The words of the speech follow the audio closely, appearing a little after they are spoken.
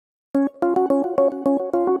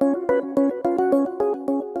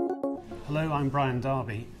I'm Brian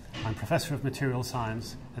Darby. I'm Professor of Material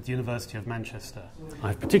Science at the University of Manchester. I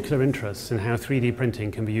have particular interests in how 3D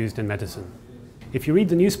printing can be used in medicine. If you read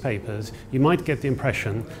the newspapers, you might get the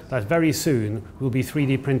impression that very soon we'll be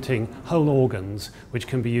 3D printing whole organs which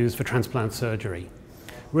can be used for transplant surgery.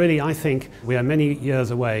 Really, I think we are many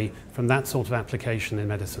years away from that sort of application in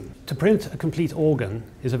medicine. To print a complete organ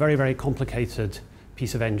is a very, very complicated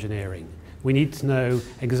piece of engineering. We need to know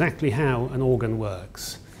exactly how an organ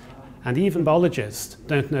works. And even biologists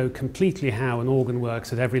don't know completely how an organ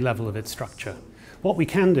works at every level of its structure. What we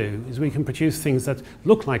can do is we can produce things that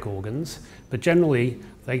look like organs, but generally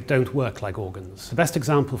they don't work like organs. The best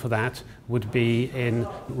example for that would be in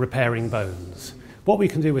repairing bones. What we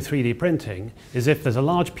can do with 3D printing is if there's a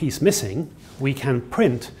large piece missing, we can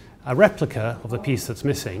print a replica of the piece that's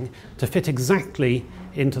missing to fit exactly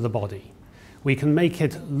into the body. We can make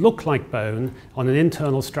it look like bone on an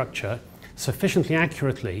internal structure sufficiently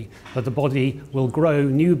accurately that the body will grow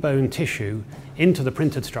new bone tissue into the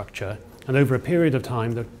printed structure, and over a period of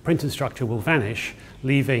time the printed structure will vanish,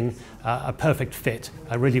 leaving a perfect fit,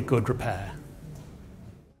 a really good repair.